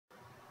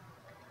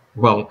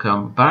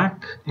Welcome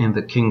back in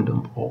the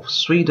Kingdom of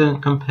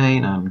Sweden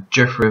campaign. I'm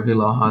Geoffrey. We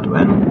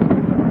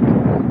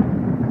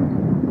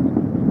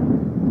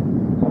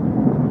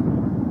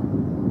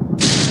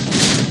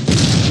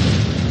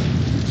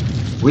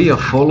are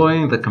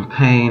following the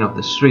campaign of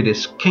the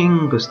Swedish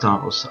King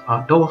Gustavus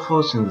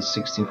Adolphus in the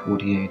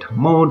 1648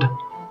 mod.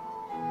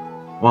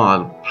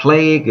 While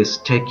plague is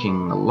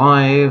taking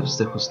lives,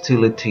 the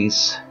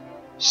hostilities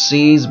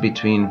cease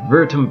between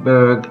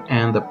Württemberg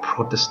and the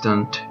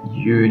Protestant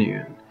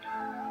Union.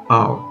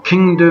 Our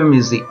kingdom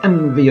is the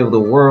envy of the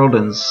world,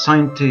 and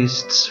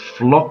scientists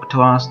flock to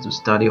us to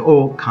study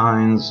all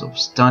kinds of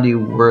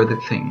study-worthy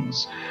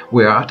things.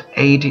 We are at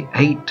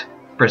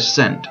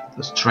 88%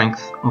 the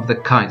strength of the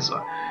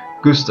Kaiser.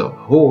 Gustaf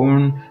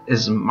Horn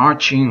is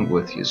marching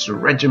with his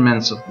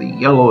regiments of the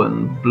Yellow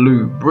and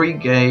Blue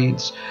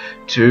Brigades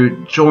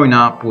to join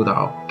up with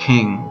our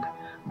king.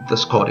 The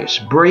Scottish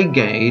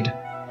Brigade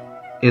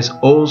is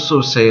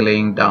also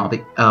sailing down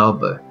the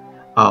Elbe.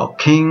 Our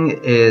king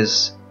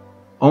is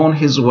on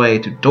his way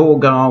to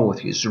Torgau with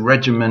his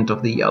regiment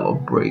of the Yellow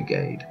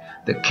Brigade.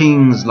 The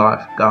King's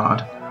Life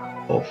Guard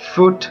of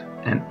foot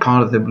and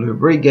part of the Blue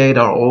Brigade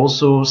are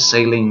also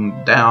sailing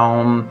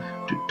down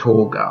to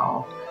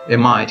Torgau. A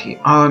mighty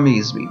army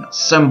is being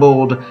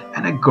assembled,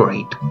 and a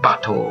great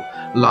battle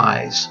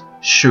lies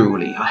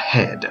surely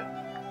ahead.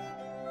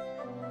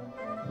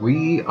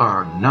 We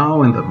are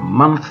now in the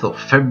month of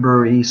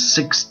February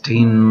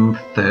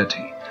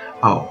 1630.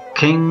 Our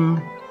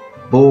king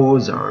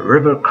boards a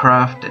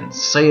rivercraft and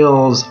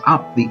sails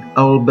up the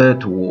Elbe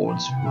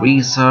towards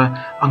Riesa,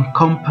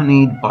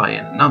 accompanied by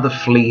another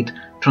fleet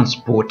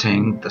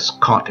transporting the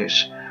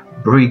Scottish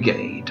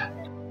Brigade.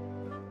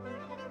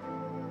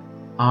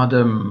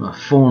 Adam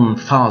von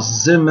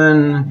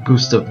Farszimmern,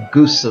 Gustav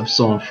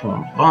Gustafsson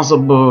von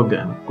Wasserburg,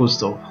 and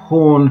Gustaf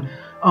Horn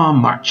are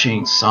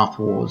marching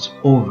southwards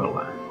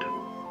overland.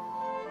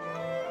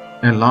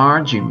 A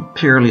large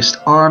imperialist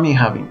army,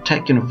 having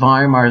taken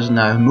Weimar, is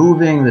now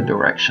moving in the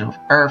direction of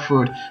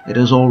Erfurt. It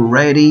is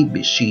already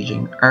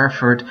besieging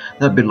Erfurt,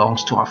 that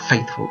belongs to our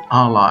faithful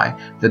ally,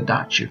 the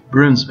Duchy of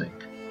Brunswick.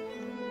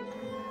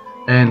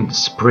 And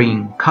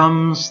spring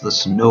comes, the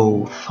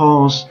snow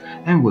thaws,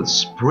 and with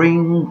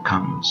spring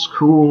comes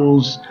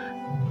schools,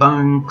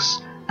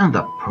 banks, and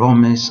the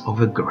promise of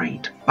a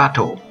great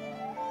battle.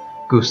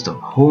 Gustaf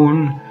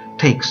Horn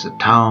takes the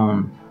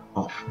town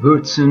of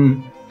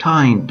Wurzen,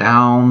 tying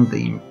down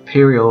the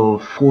Imperial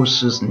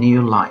forces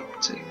near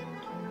Leipzig.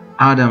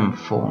 Adam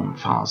von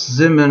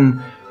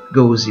Farszimmern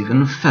goes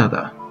even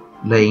further,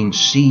 laying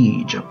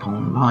siege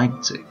upon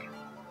Leipzig.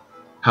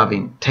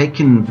 Having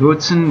taken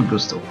Wurzen,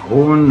 Gustaf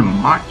Horn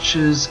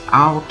marches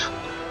out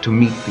to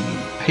meet the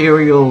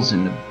Imperials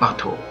in a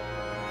battle.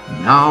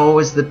 Now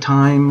is the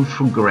time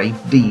for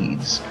great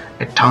deeds,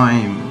 a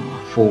time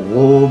for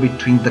war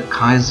between the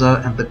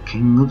Kaiser and the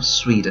King of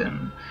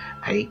Sweden,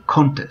 a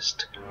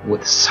contest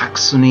with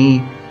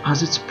Saxony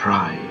as its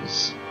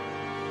prize.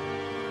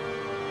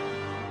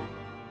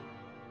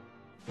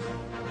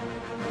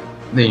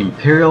 The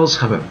Imperials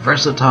have a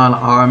versatile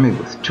army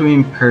with 2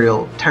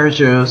 Imperial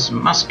Terriers,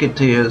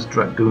 Musketeers,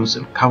 Dragoons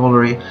and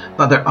Cavalry,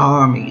 but their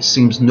army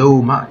seems no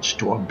match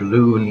to our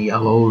Blue and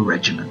Yellow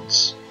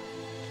regiments.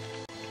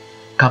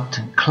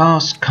 Captain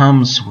Klaus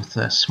comes with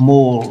a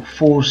small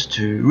force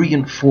to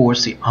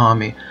reinforce the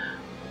army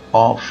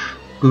of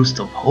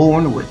Gustaf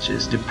Horn, which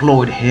is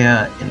deployed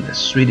here in the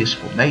Swedish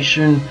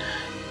formation.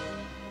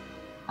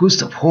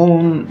 Gustaf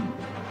Horn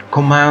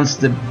commands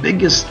the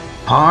biggest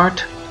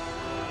part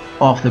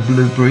of the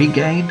Blue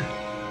Brigade.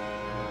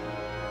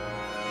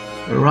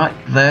 Right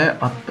there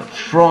at the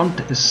front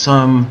is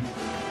some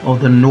of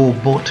the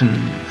Norrbotten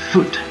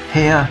foot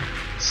here,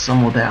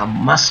 some of their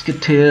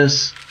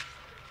musketeers.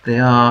 They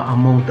are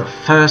among the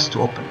first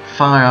to open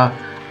fire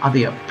at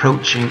the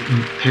approaching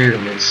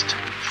imperialist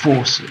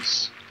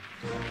forces.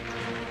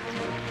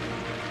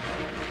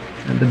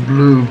 And the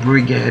Blue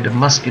Brigade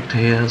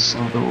musketeers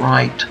of the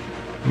right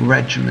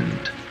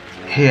regiment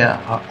here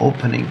are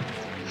opening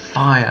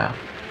fire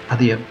at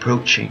the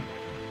approaching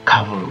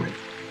cavalry.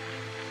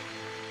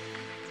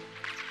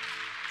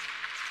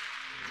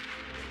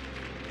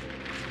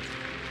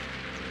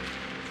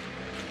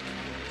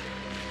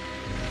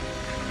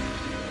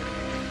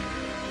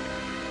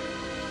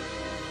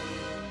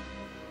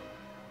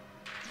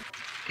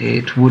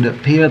 It would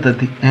appear that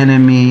the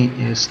enemy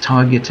is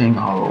targeting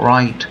our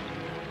right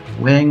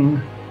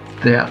wing.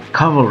 Their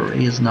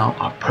cavalry is now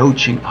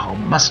approaching our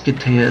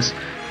musketeers,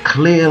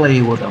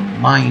 clearly with a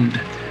mind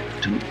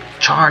to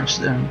charge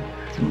them.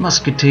 The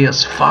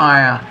musketeers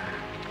fire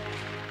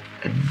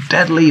a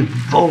deadly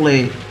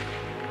volley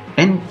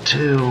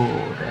into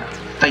their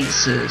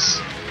faces,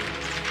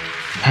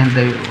 and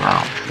they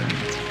rout them.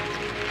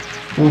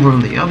 Over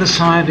on the other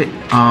side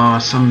are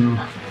some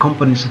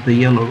companies of the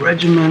Yellow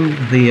Regiment,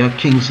 the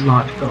King's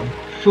Life Guard of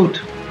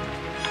foot,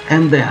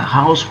 and their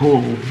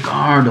household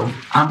guard of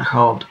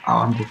Anhalt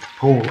armed with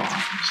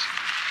polearms.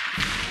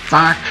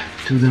 Back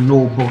to the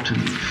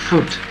Norrbotten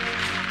foot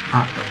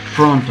at the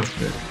front of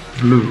the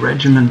Blue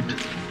Regiment.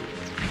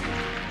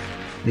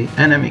 The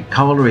enemy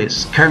cavalry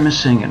is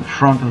skirmishing in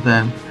front of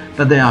them,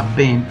 but they are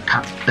being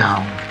cut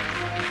down.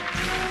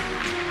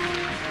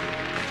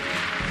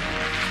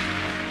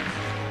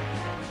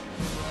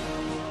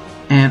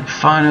 And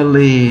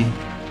finally,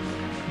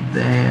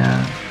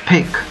 the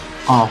pick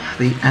of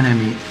the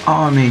enemy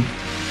army,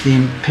 the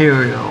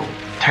Imperial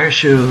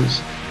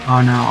tertius,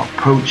 are now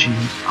approaching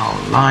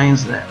our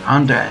lines. They're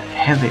under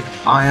heavy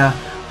fire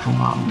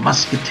from our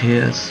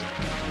musketeers.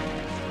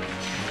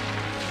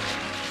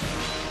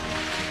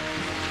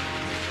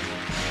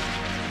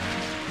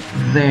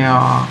 They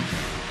are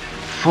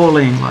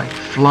falling like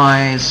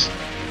flies.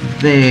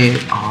 They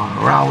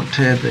are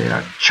routed. They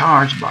are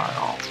charged by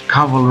our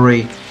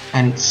cavalry,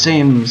 and it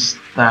seems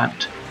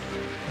that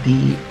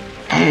the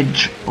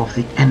edge of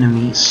the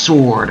enemy's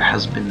sword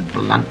has been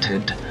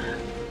blunted.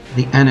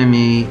 The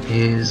enemy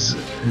is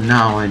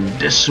now in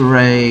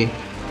disarray.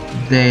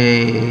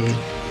 They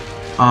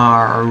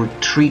are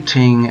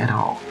retreating, and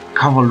our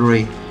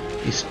cavalry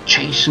is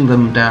chasing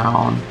them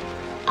down,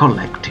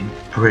 collecting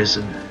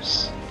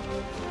prisoners.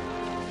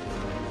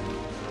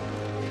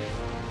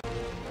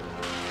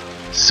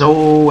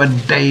 So, a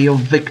day of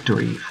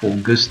victory for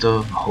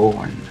Gustaf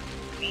Horn.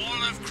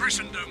 All of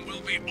Christendom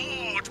will be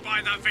awed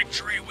by the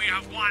victory we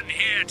have won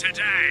here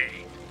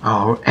today.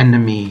 Our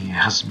enemy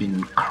has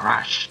been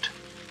crushed.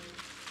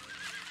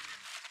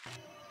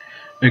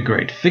 A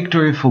great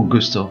victory for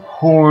Gustaf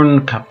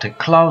Horn. Captain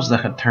Klaus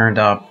that had turned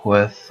up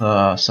with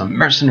some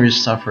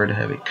mercenaries suffered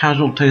heavy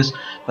casualties,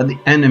 but the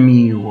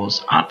enemy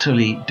was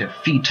utterly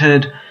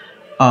defeated.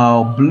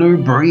 Our Blue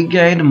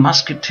Brigade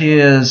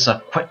musketeers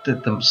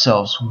acquitted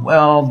themselves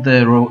well.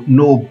 The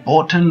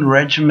Norrbotten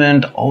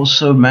regiment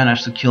also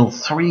managed to kill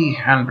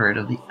 300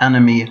 of the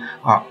enemy.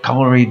 Our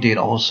cavalry did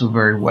also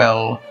very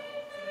well.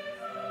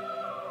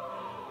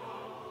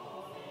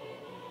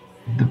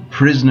 The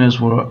prisoners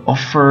were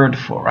offered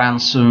for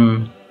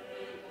ransom,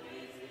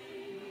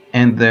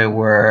 and they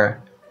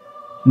were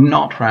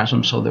not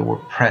ransomed, so they were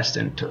pressed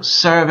into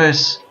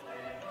service.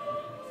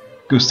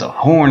 Gustaf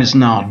Horn is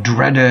now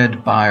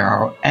dreaded by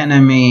our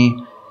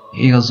enemy.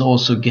 He has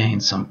also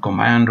gained some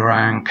command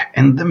rank.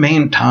 In the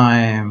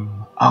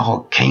meantime,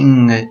 our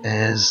king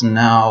is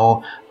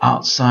now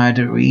outside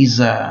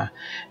Riesa,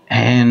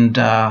 and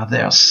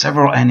there are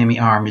several enemy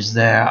armies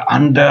there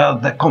under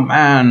the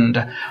command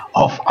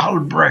of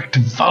Albrecht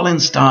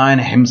Wallenstein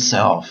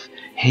himself.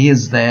 He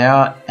is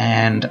there,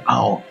 and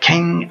our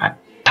king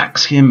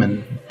attacks him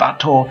in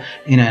battle,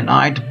 in a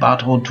night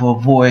battle, to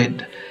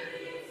avoid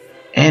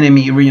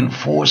enemy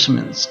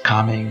reinforcements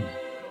coming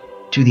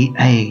to the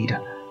aid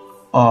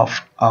of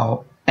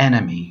our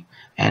enemy.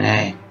 And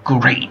a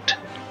great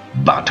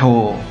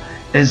battle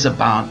is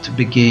about to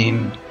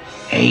begin.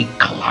 A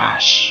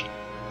clash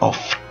of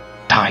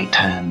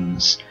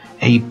titans,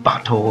 a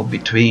battle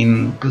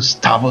between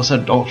Gustavus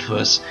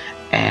Adolphus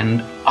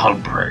and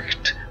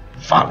Albrecht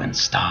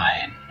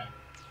Wallenstein.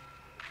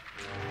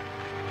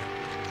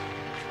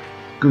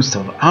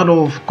 Gustav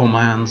Adolf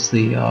commands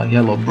the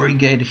Yellow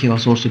Brigade. He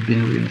has also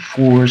been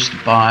reinforced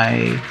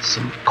by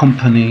some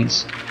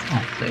companies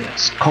of the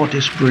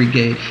Scottish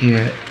Brigade.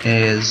 Here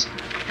is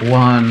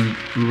one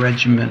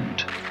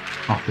regiment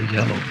of the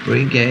Yellow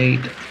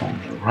Brigade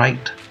on the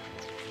right.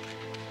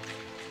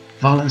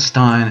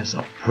 Wallenstein is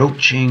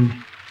approaching.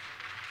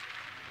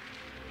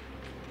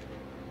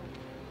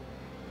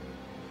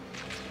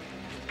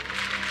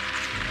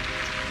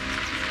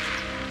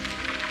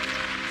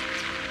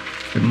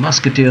 The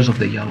musketeers of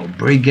the Yellow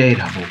Brigade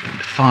have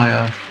opened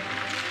fire.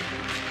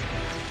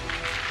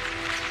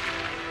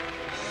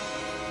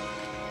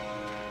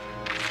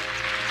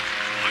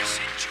 I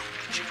see,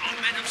 George. Our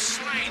men have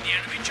slain the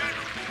enemy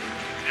general.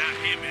 Without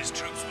him, his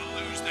troops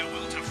will lose their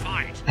will to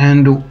fight.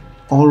 And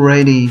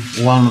already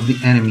one of the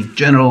enemy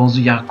generals,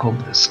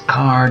 Jacob the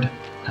Scarred,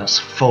 has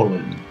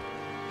fallen.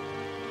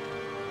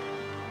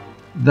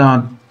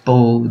 That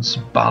bodes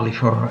badly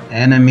for our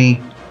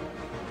enemy.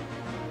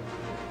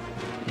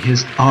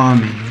 His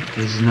army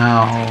is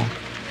now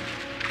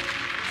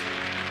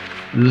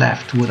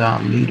left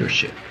without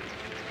leadership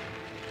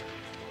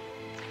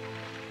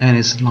and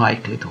is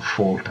likely to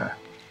falter.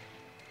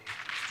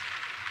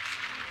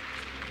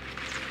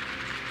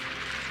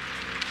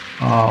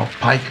 Our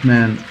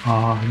pikemen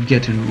are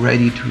getting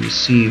ready to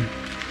receive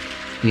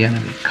the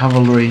enemy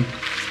cavalry.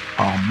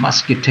 Our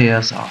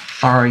musketeers are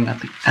firing at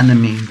the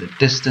enemy in the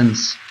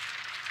distance.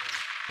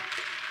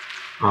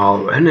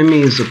 Our enemy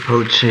is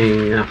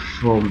approaching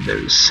from the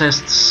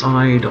recessed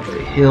side of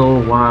the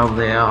hill. While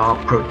they are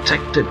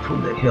protected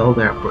from the hill,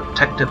 they are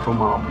protected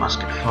from our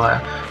musket fire,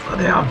 but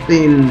they are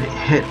being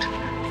hit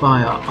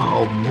by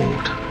our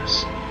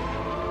mortars.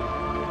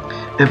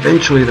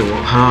 Eventually they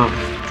will have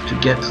to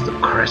get to the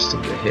crest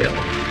of the hill,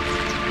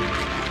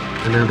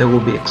 and then they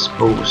will be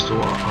exposed to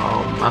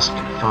our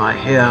musket fire.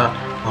 Here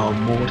our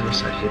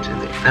mortars are hitting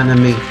the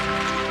enemy.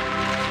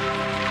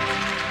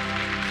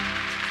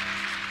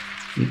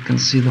 You can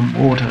see the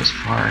mortars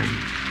firing.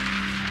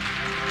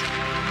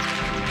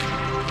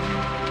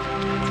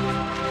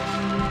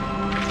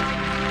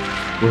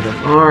 With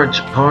a large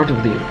part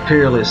of the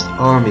Imperialist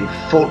army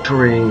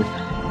faltering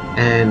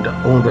and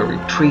on the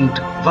retreat,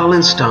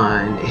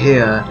 Wallenstein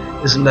here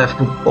is left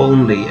with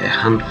only a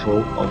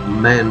handful of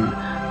men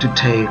to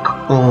take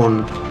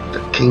on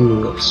the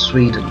King of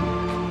Sweden.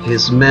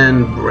 His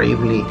men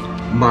bravely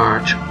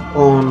march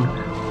on,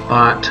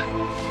 but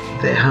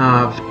they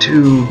have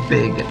too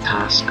big a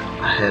task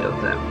ahead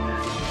of them.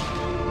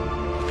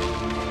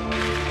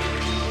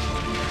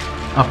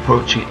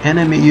 Approaching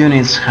enemy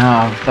units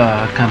have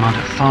come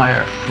under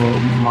fire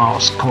from our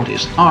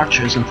Scottish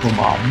archers and from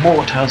our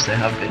mortars. They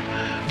have been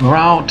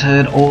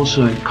routed,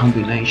 also in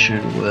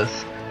combination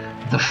with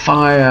the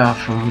fire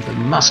from the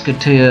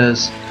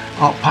musketeers.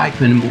 Our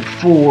pikemen move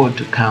forward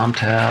to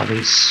counter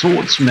the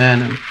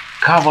swordsmen and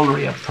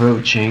cavalry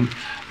approaching,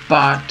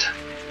 but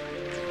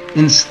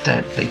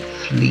instead they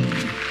flee.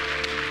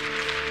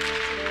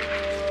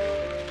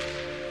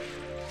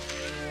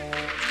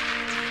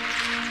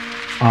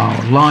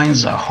 Our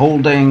lines are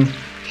holding.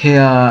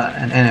 Here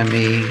an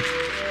enemy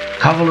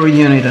cavalry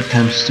unit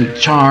attempts to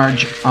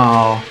charge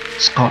our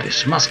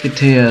Scottish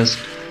musketeers.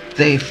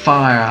 They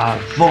fire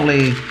a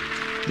volley.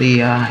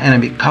 The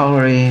enemy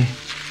cavalry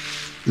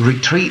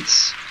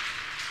retreats,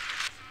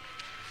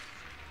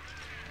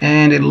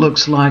 and it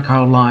looks like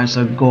our lines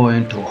are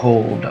going to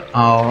hold.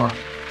 Our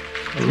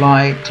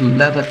light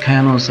leather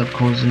cannons are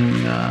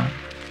causing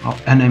our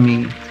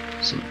enemy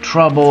some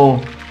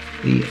trouble.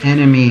 The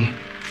enemy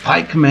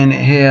pikemen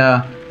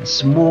here, a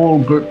small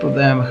group of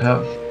them,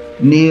 have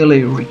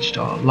nearly reached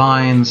our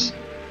lines.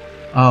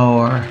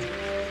 Our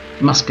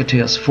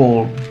musketeers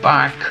fall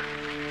back,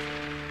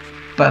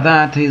 but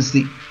that is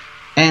the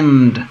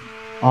end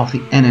of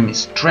the enemy's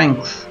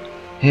strength.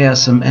 Here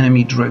some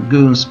enemy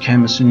dragoons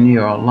came so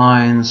near our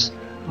lines,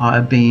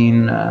 are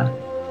being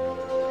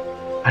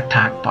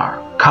attacked by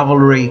our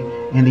cavalry,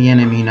 and the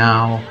enemy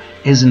now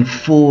is in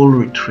full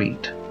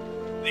retreat.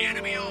 The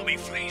enemy army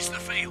flees the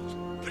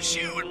field.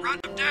 Pursue and run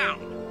them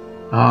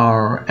down.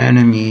 Our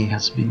enemy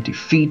has been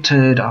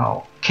defeated.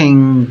 Our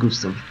king,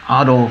 Gustav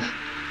Adolf,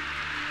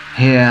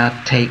 here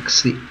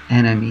takes the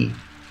enemy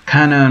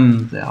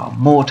cannon, there are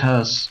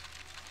mortars.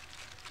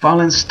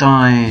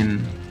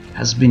 Wallenstein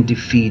has been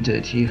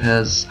defeated. He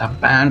has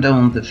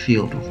abandoned the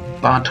field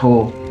of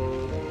battle.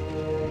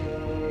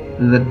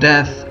 The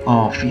death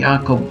of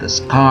Jacob the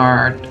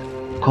Scarred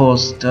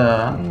caused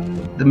the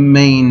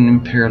main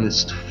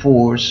imperialist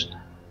force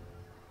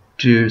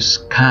to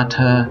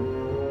scatter.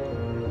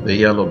 The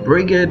Yellow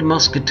Brigade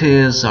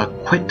musketeers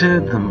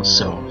acquitted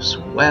themselves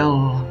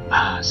well,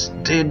 as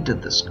did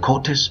the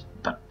Scottish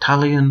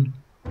battalion.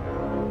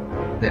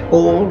 They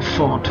all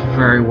fought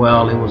very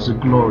well. It was a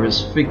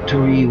glorious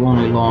victory. We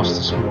only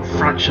lost a small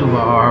fraction of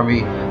our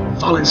army.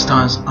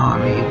 Wallenstein's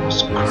army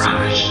was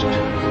crushed.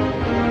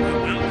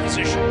 Well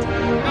positioned.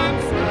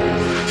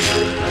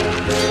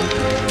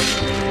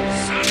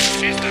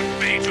 Such is the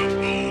fate of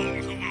all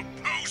who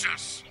oppose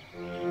us.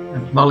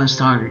 And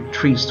Wallenstein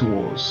retreats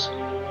towards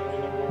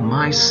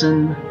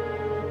Meissen.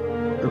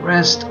 The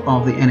rest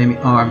of the enemy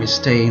army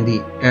stay in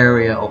the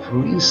area of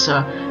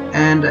Riesa,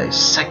 and a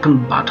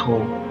second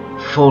battle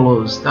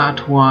follows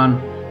that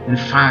one. In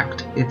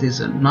fact, it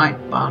is a night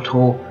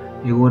battle.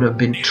 It would have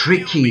been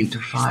tricky to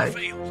fight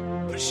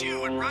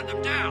Pursue and run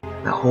them down.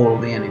 the whole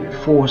of the enemy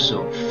force.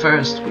 So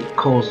first we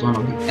caused one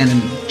of the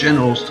enemy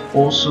generals to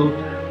also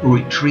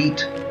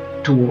retreat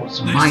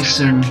towards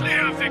Meissen. This is a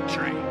clear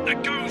victory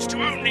that goes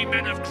to only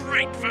men of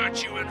great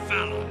virtue and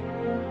valor.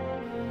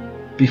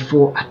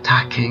 Before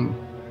attacking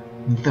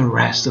the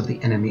rest of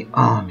the enemy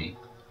army.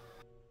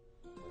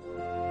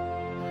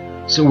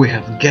 So we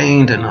have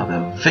gained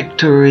another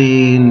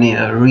victory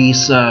near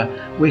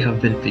Riesa. We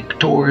have been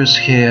victorious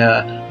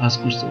here, as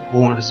Gustaf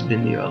Horn has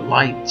been near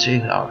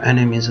Leipzig. Our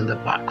enemies in the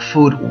back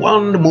foot.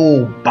 One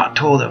more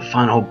battle, the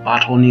final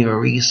battle near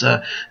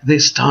Riesa.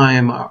 This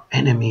time our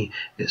enemy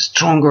is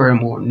stronger and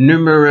more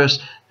numerous.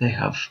 They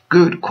have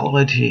good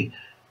quality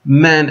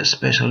men,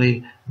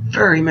 especially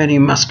very many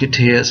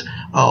musketeers.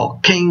 Our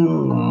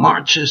king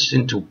marches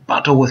into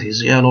battle with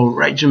his Yellow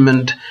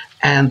Regiment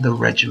and the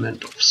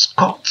Regiment of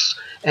Scots,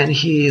 and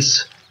he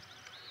is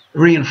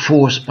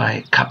reinforced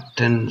by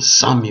Captain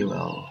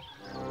Samuel.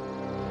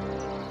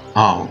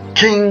 Our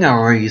king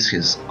arrays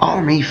his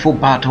army for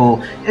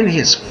battle in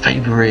his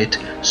favorite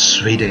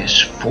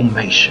Swedish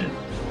formation.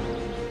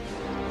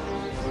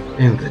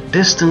 In the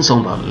distance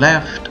on the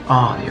left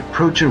are the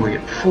approaching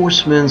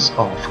reinforcements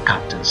of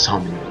Captain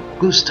Samuel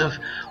Gustaf,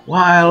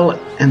 while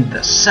in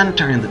the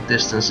center in the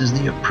distance is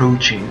the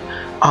approaching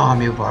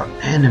army of our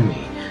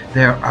enemy.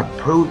 They are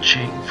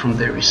approaching from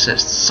the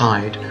recessed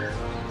side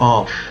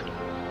of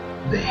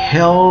the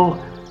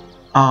hill.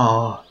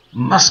 Our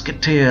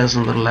musketeers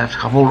on the left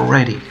have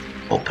already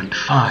opened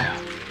fire,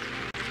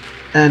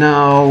 and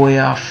now we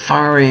are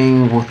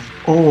firing with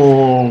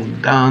all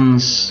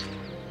guns.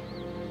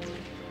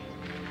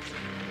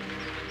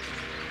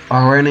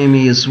 Our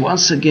enemy is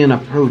once again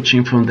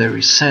approaching from the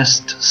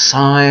recessed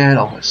side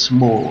of a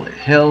small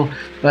hill,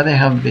 but they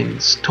have been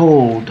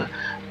stalled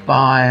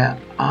by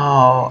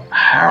our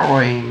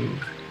harrowing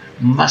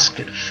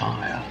musket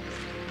fire,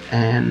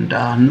 and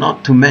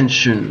not to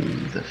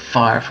mention the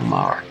fire from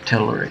our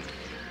artillery.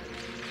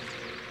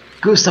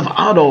 Gustav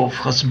Adolf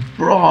has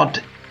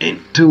brought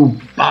into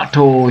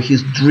battle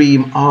his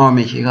dream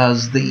army. He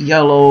has the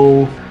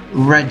Yellow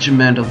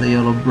Regiment of the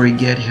Yellow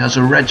Brigade. He has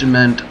a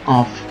regiment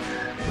of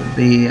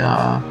the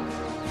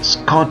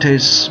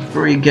Scottish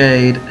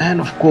Brigade, and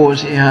of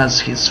course he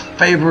has his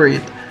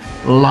favorite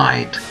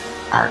light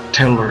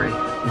artillery.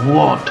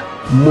 What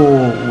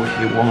more would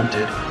he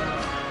wanted?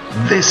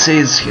 This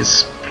is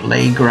his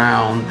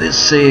playground.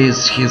 This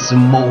is his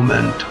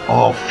moment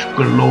of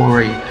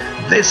glory.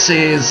 This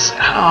is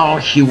how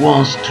he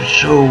wants to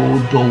show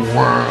the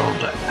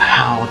world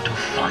how to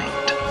fight.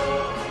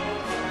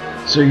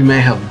 So you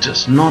may have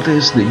just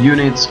noticed the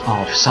units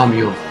of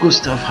Samuel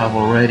Gustaf have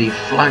already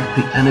flanked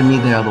the enemy.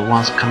 They are the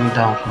ones coming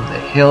down from the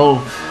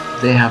hill.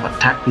 They have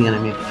attacked the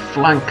enemy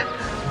flank.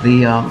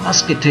 The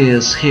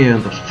musketeers here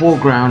in the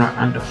foreground are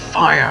under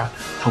fire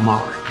from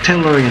our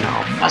artillery, and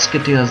our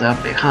musketeers are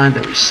behind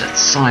the Riesa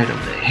side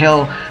of the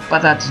hill,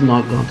 but that's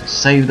not going to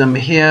save them.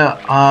 Here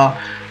are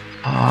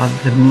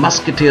the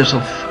musketeers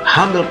of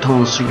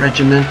Hamilton's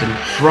regiment in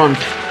front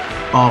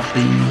of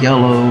the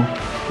Yellow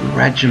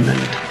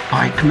Regiment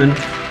pikemen,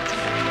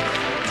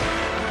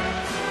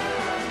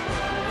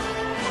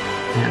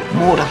 and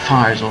mortar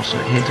fires also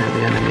hitting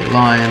the enemy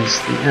lines.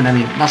 The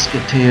enemy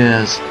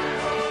musketeers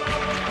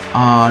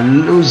are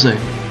losing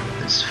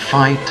this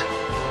fight.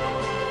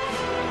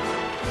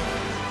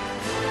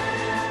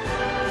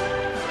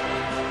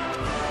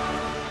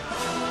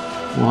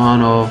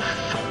 One of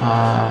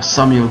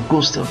Samuel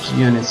Gustaf's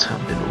units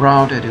have been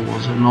routed. It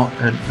was not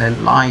a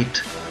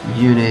light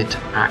unit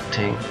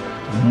acting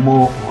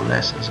more or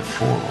less as a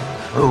forlorn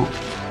hope.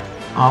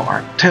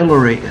 Our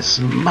artillery is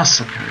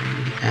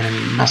massacring the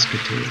enemy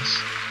musketeers.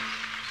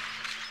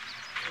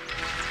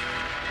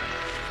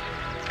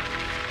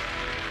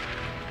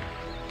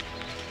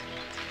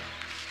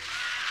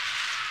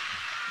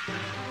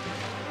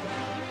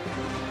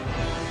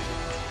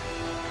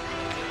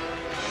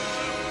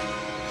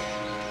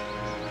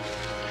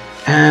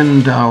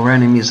 And our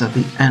enemies at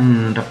the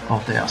end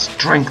of their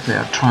strength. They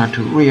are trying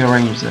to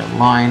rearrange their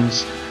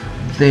lines.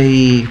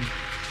 They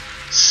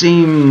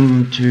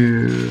seem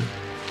to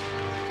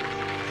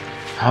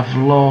have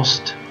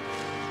lost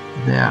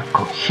their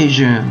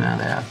cohesion and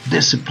their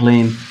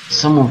discipline.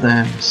 Some of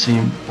them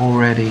seem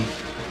already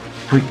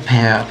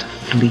prepared to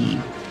flee.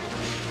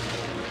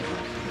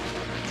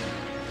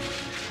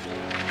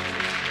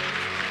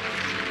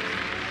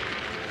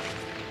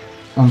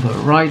 On the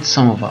right,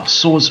 some of our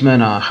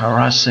swordsmen are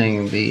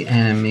harassing the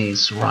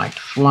enemy's right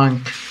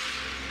flank.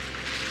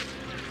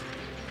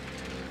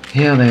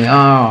 Here they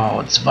are.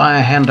 Our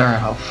Zweihänder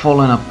have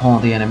fallen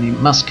upon the enemy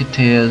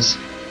musketeers,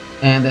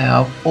 and they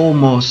have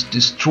almost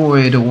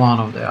destroyed one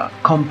of their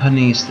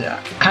companies. They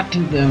are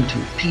cutting them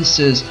to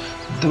pieces.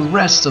 The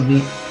rest of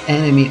the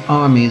enemy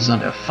army is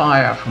under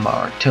fire from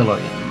our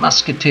artillery and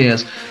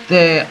musketeers.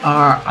 They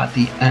are at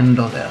the end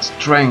of their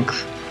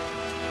strength.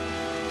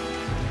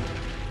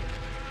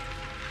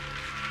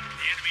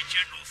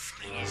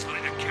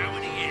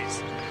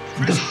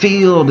 The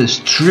field is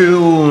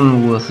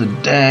strewn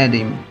with dead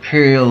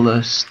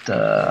Imperialist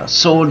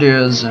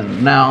soldiers,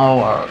 and now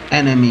our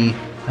enemy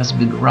has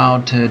been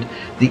routed.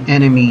 The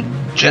enemy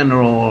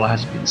general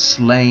has been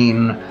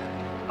slain.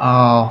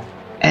 Our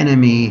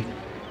enemy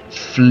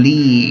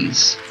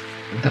flees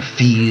the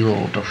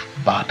field of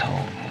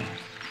battle.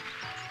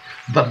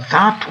 But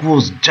that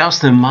was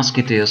just a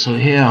musketeer, so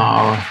here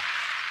our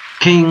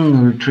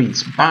king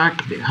retreats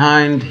back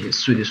behind his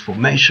Swedish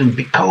formation,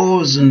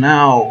 because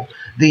now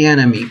the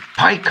enemy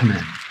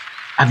pikemen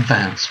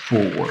advance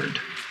forward.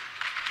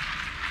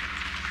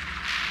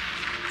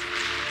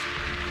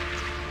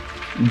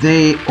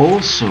 They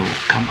also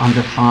come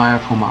under fire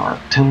from our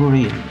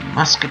artillery and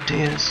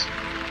musketeers.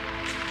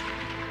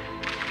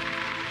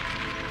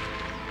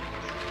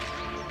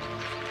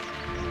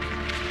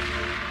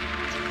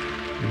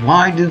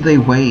 Why did they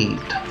wait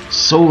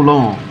so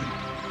long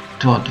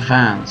to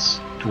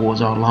advance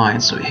towards our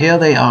lines? So here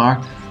they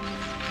are.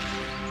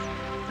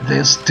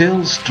 They're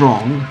still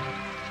strong.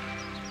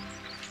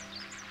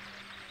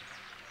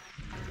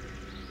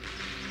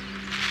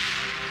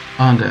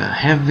 Under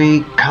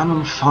heavy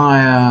cannon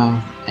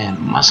fire and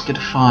musket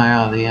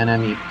fire, the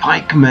enemy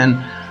pikemen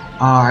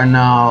are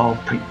now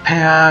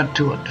prepared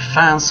to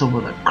advance over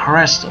the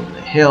crest of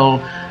the hill.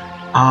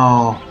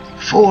 Our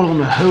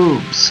fallen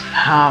hopes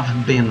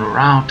have been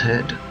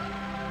routed.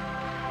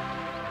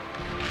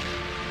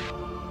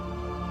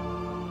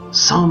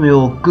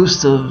 Samuel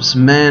Gustav's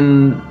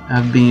men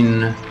have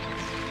been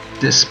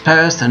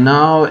dispersed, and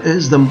now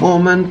is the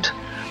moment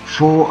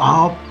for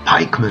our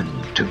pikemen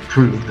to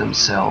prove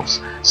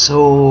themselves.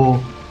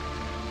 So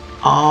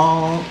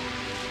our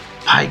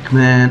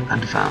pikemen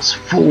advance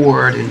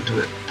forward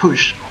into a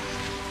push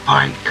of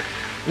pike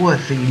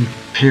with the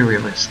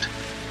Imperialist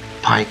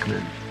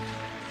pikemen.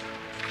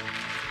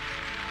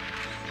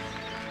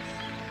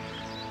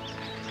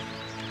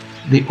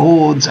 The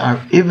odds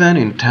are even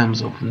in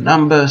terms of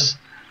numbers,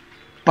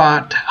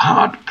 but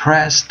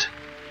hard-pressed,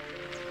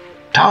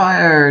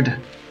 tired,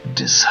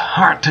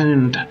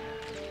 disheartened,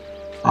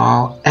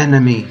 our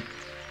enemy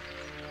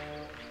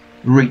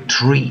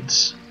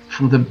retreats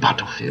from the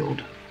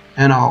battlefield,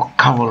 and our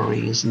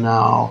cavalry is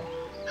now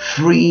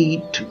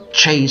free to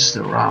chase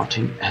the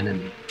routing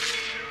enemy.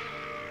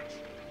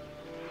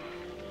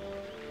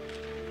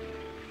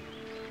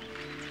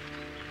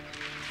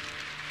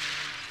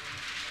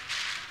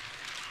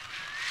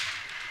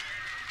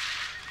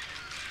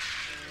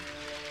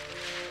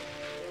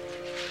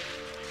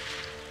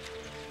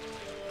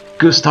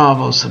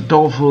 Gustavus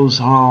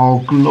Adolphus,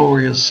 our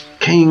glorious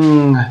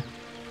king,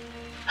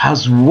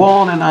 has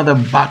won another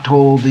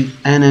battle. The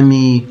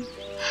enemy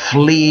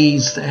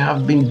flees, they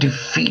have been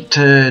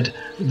defeated,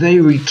 they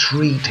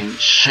retreat in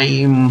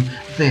shame,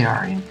 they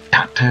are in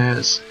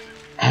tatters,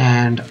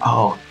 and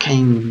our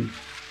king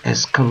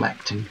is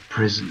collecting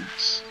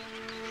prisoners.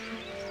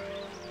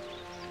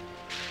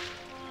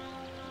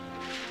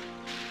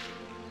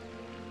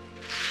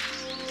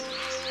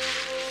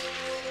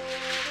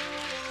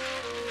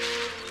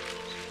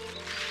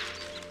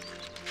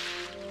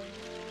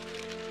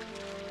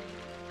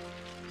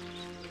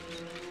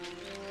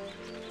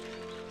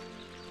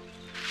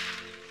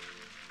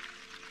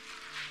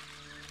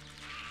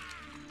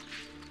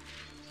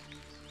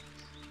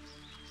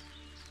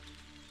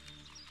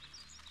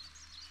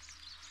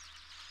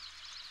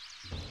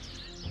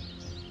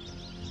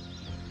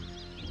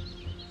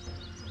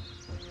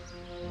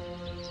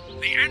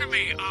 The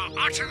enemy are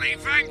utterly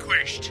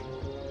vanquished.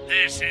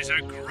 This is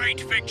a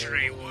great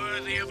victory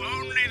worthy of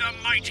only the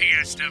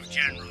mightiest of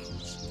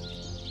generals.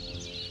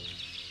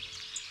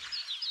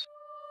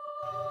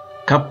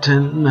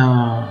 Captain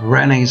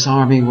René's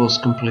army was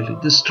completely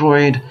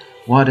destroyed.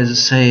 Why does it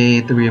say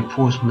the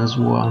reinforcements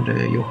were under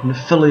Johann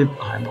Philip?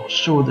 I'm not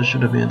sure. They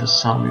should have been under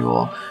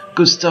Samuel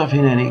Gustaf.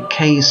 In any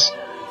case,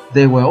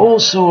 they were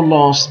also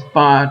lost,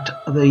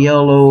 but the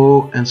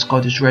Yellow and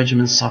Scottish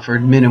regiments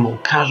suffered minimal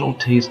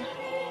casualties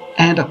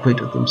and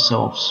acquitted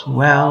themselves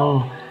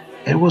well.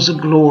 It was a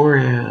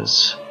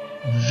glorious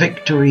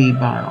victory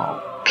by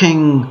our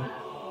king,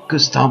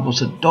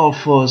 Gustavus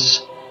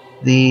Adolphus.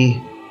 The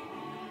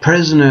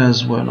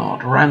prisoners were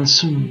not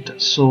ransomed,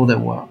 so they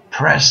were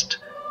oppressed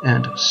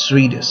and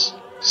Swedish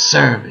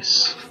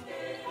service.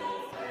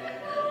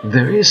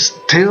 There is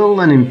still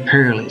an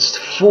imperialist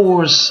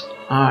force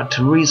at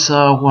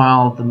Riesa,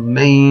 while the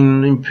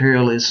main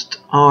imperialist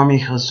army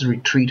has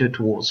retreated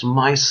towards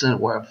Meissen,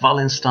 where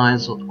Wallenstein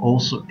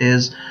also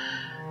is.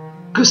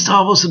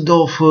 Gustavus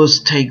Adolphus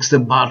takes the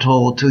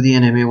battle to the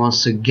enemy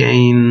once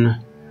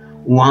again.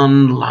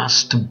 One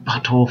last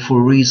battle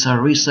for Riesa.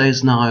 Riesa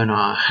is now in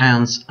our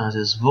hands, as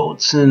is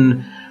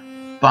Wurzen,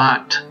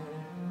 but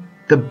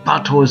the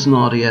battle is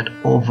not yet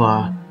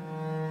over.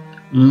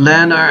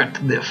 Leonard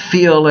the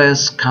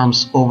Fearless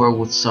comes over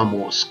with some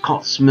more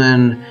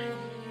Scotsmen.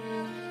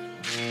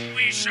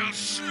 We shall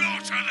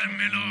slaughter them,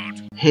 my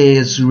lord. He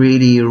is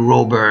really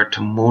Robert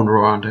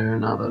Monroe under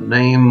another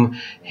name.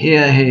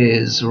 Here he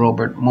is,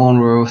 Robert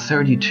Monroe,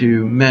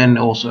 32 men,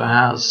 also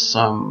has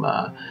some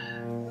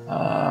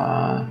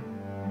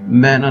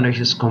men under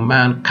his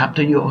command.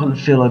 Captain Johann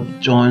Philip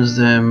joins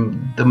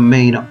them. The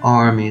main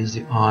army is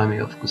the army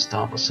of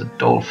Gustavus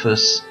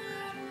Adolphus,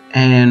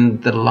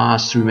 and the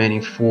last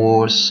remaining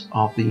force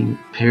of the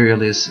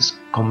Imperialists is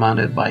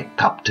commanded by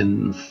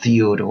Captain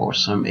Theodore,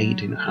 some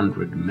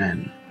 1800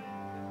 men.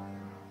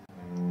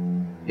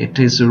 It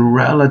is a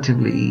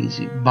relatively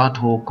easy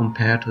battle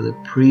compared to the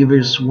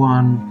previous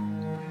one.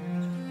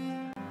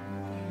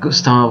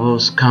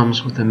 Gustavus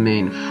comes with the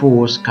main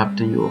force,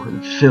 Captain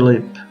Johann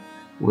Philip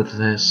with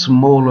a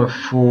smaller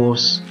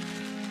force,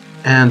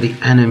 and the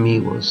enemy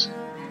was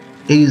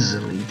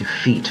easily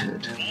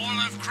defeated. All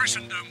of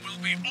Christendom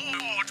will be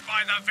awed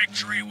by the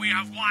victory we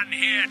have won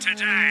here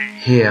today.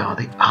 Here are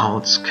the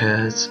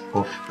outskirts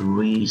of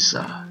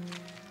Riesa.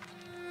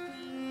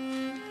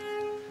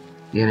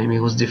 The enemy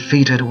was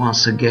defeated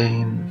once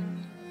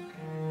again.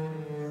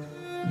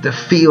 The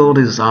field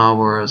is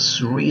ours,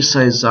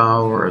 Riesa is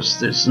ours,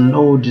 there's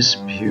no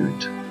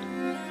dispute.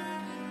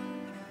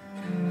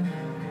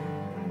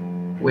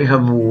 We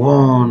have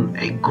won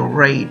a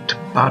great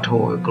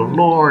battle, a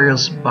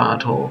glorious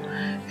battle,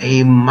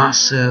 a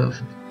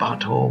massive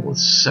battle with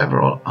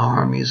several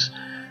armies.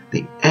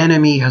 The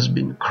enemy has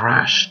been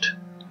crushed.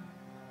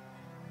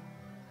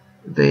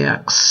 They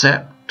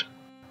accept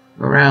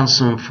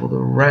ransom for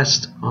the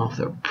rest of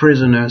their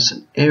prisoners,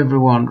 and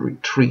everyone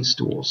retreats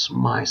towards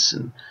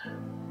Meissen.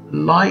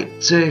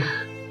 Leipzig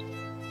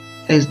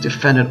is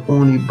defended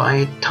only by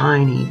a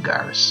tiny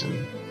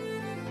garrison.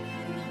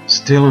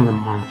 Still in the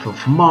month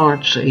of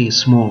March, a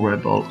small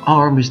rebel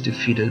army is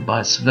defeated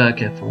by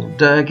Sverker von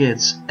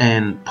Dergitz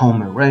and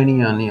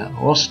Pomerania near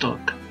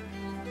Rostock,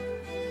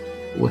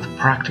 with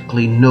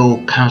practically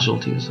no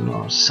casualties on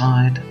our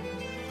side.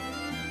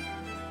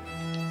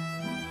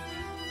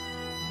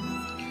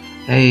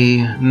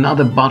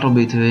 Another battle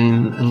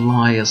between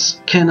Elias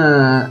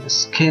Skinner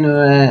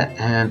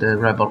and the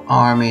rebel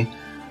army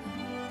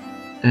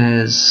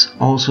is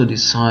also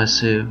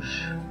decisive.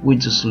 We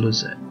just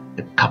lose a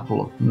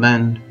couple of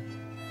men.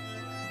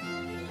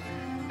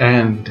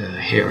 And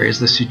here is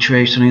the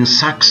situation in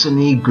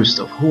Saxony.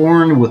 Gustaf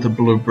Horn with the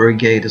Blue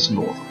Brigade is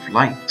north of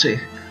Leipzig.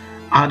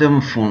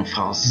 Adam von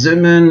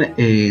Falzimmen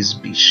is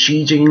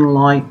besieging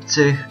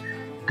Leipzig.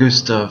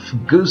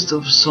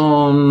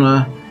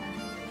 Gustafsson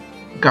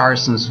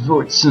garrisons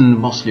Wurzen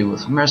mostly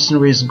with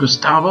mercenaries.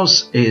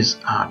 Gustavus is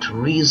at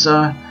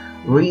Riesa.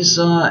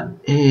 Riesa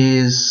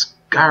is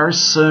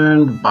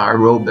garrisoned by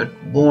Robert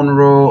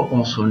Monroe,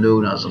 also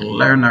known as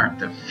Leonard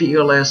the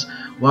Fearless,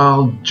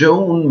 while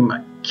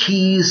John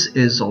McKeyes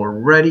is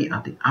already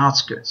at the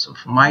outskirts of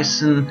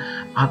Meissen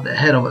at the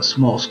head of a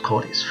small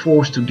Scottish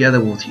force,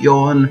 together with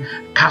Johann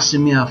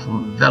Casimir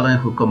von Wellen,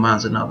 who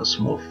commands another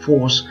small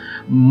force,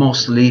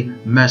 mostly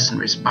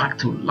mercenaries. Back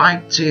to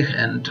Leipzig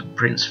and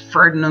Prince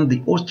Ferdinand.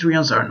 The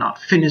Austrians are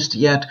not finished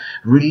yet.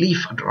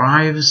 Relief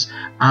arrives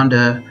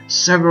under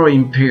several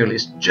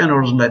imperialist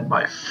generals led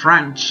by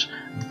French.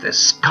 The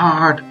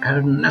scarred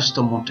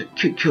Ernesto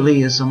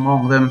Montecuculi is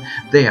among them.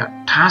 They are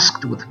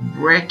tasked with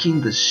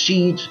breaking the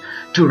siege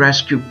to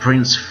rescue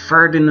Prince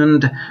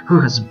Ferdinand,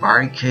 who has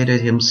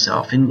barricaded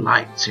himself in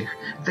Leipzig.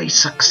 They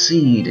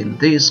succeed in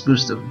this.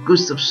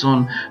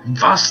 Gustafsson,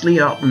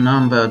 vastly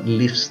outnumbered,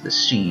 lifts the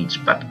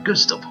siege, but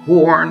Gustaf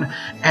Horn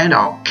and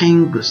our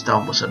king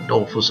Gustavus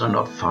Adolphus are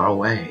not far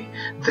away.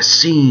 The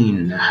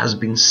scene has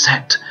been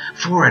set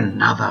for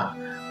another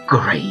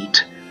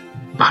great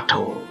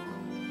battle.